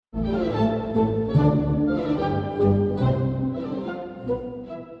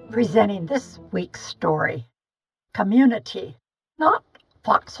Presenting this week's story, Community, Not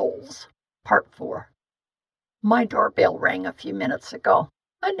Foxholes, Part 4. My doorbell rang a few minutes ago.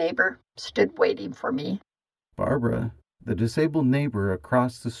 A neighbor stood waiting for me. Barbara, the disabled neighbor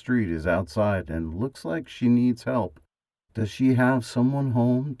across the street is outside and looks like she needs help. Does she have someone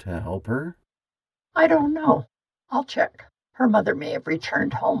home to help her? I don't know. I'll check. Her mother may have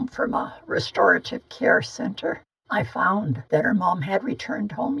returned home from a restorative care center. I found that her mom had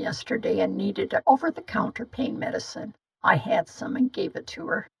returned home yesterday and needed over-the-counter pain medicine. I had some and gave it to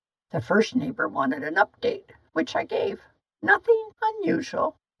her. The first neighbor wanted an update, which I gave. Nothing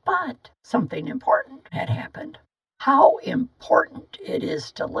unusual, but something important had happened. How important it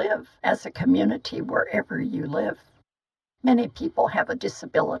is to live as a community wherever you live. Many people have a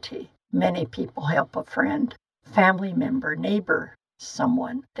disability. Many people help a friend, family member, neighbor,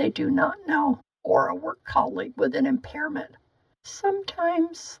 someone they do not know, or a work colleague with an impairment.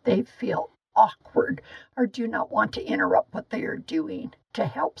 Sometimes they feel awkward or do not want to interrupt what they are doing to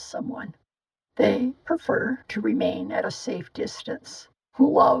help someone. They prefer to remain at a safe distance.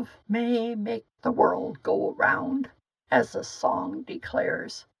 Love may make the world go around, as a song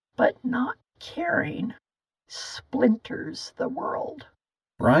declares, but not caring splinters the world.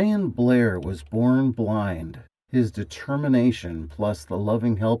 Brian Blair was born blind. His determination, plus the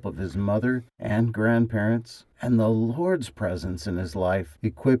loving help of his mother and grandparents, and the Lord's presence in his life,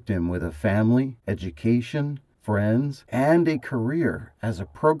 equipped him with a family, education, friends, and a career as a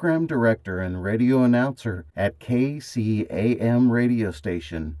program director and radio announcer at KCAM radio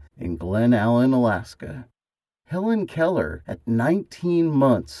station in Glen Allen, Alaska. Helen Keller, at 19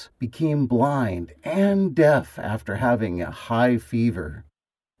 months, became blind and deaf after having a high fever.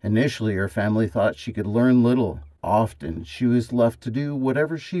 Initially, her family thought she could learn little. Often, she was left to do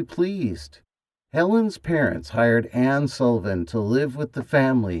whatever she pleased. Helen's parents hired Anne Sullivan to live with the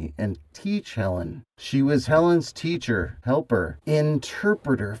family and teach Helen. She was Helen's teacher, helper,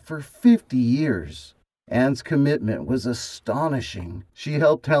 interpreter for 50 years. Anne's commitment was astonishing. She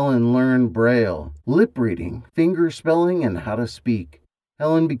helped Helen learn Braille, lip reading, finger spelling, and how to speak.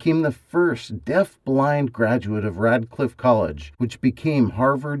 Helen became the first deaf-blind graduate of Radcliffe College, which became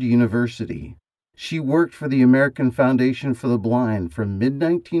Harvard University. She worked for the American Foundation for the Blind from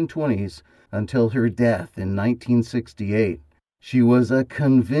mid-1920s until her death in 1968. She was a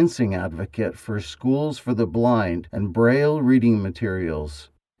convincing advocate for schools for the blind and Braille reading materials.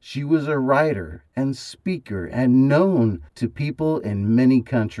 She was a writer and speaker and known to people in many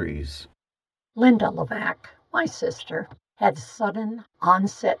countries. Linda Levac, my sister, had sudden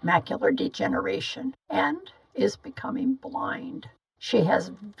onset macular degeneration and is becoming blind. She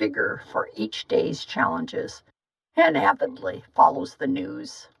has vigor for each day's challenges and avidly follows the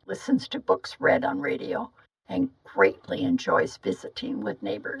news, listens to books read on radio, and greatly enjoys visiting with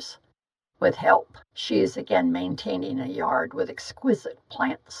neighbors. With help, she is again maintaining a yard with exquisite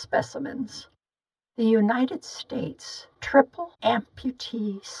plant specimens. The United States triple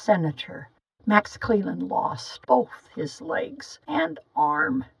amputee senator Max Cleland lost both his legs and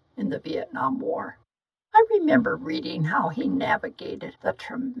arm in the Vietnam War. I remember reading how he navigated the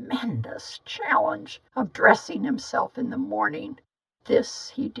tremendous challenge of dressing himself in the morning. This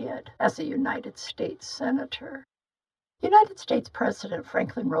he did as a United States Senator. United States President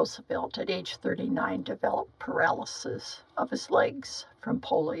Franklin Roosevelt, at age 39, developed paralysis of his legs from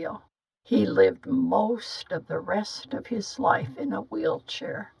polio. He lived most of the rest of his life in a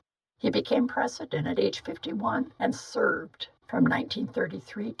wheelchair. He became president at age 51 and served from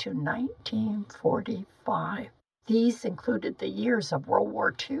 1933 to 1945. These included the years of World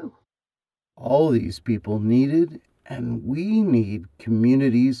War II. All these people needed, and we need,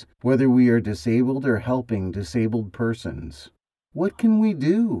 communities, whether we are disabled or helping disabled persons. What can we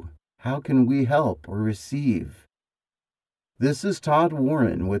do? How can we help or receive? This is Todd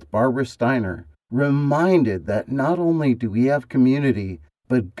Warren with Barbara Steiner, reminded that not only do we have community,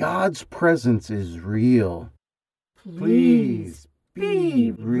 but God's presence is real. Please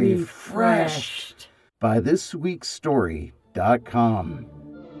be refreshed by thisweekstory.com.